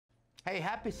Hey,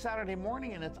 happy Saturday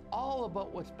morning, and it's all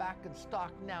about what's back in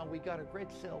stock now. We got a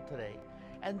great sale today,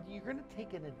 and you're going to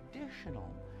take an additional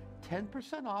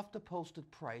 10% off the posted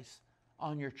price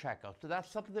on your checkout. So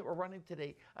that's something that we're running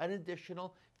today, an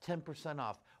additional 10%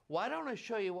 off. Why don't I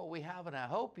show you what we have? And I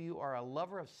hope you are a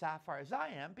lover of sapphires. I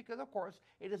am, because of course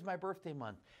it is my birthday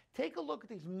month. Take a look at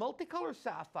these multicolored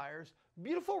sapphires,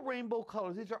 beautiful rainbow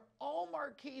colors. These are all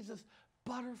marquises.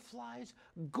 Butterflies,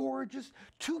 gorgeous,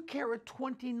 2 carat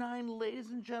 29, ladies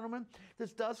and gentlemen.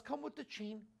 This does come with the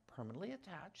chain permanently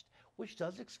attached, which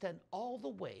does extend all the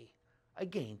way,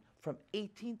 again, from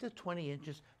 18 to 20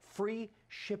 inches. Free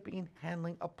shipping,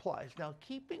 handling applies. Now,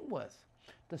 keeping with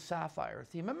the sapphire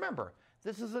theme, remember,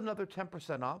 this is another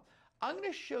 10% off. I'm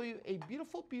going to show you a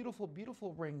beautiful, beautiful,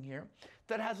 beautiful ring here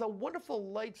that has a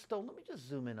wonderful light stone. Let me just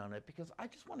zoom in on it because I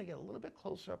just want to get a little bit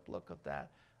closer up look at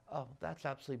that. Oh, that's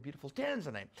absolutely beautiful.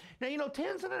 Tanzanite. Now, you know,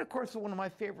 tanzanite, of course, is one of my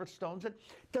favorite stones. And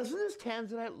doesn't this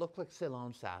tanzanite look like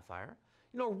Ceylon sapphire?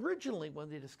 You know, originally, when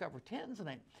they discovered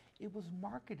tanzanite, it was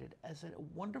marketed as a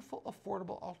wonderful,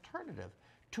 affordable alternative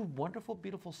to wonderful,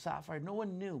 beautiful sapphire. No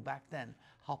one knew back then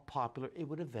how popular it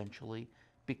would eventually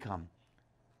become.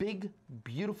 Big,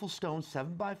 beautiful stone,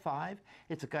 7x5.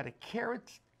 It's got a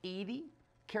carat 80.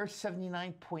 Carat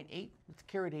 79.8, it's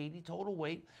carat 80 total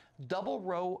weight, double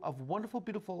row of wonderful,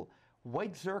 beautiful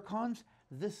white zircons.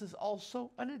 This is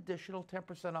also an additional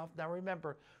 10% off. Now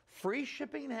remember, free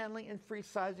shipping and handling and free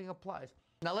sizing applies.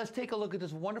 Now let's take a look at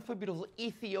this wonderful, beautiful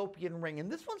Ethiopian ring. And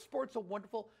this one sports a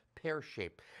wonderful pear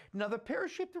shape. Now the pear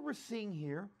shape that we're seeing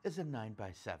here is a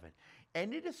 9x7.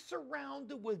 And it is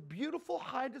surrounded with beautiful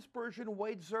high dispersion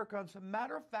white zircons. As a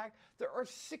matter of fact, there are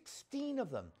 16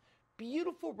 of them.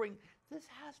 Beautiful ring. This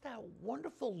has that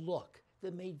wonderful look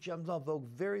that made Gems on Vogue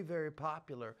very, very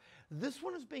popular. This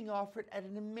one is being offered at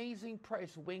an amazing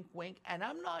price, wink, wink, and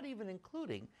I'm not even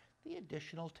including the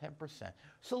additional 10%.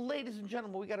 So ladies and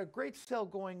gentlemen, we got a great sale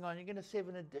going on. You're going to save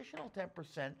an additional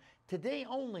 10% today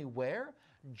only. Where?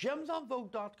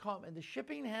 gemsonvogue.com, and the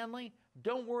shipping and handling,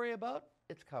 don't worry about,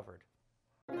 it's covered.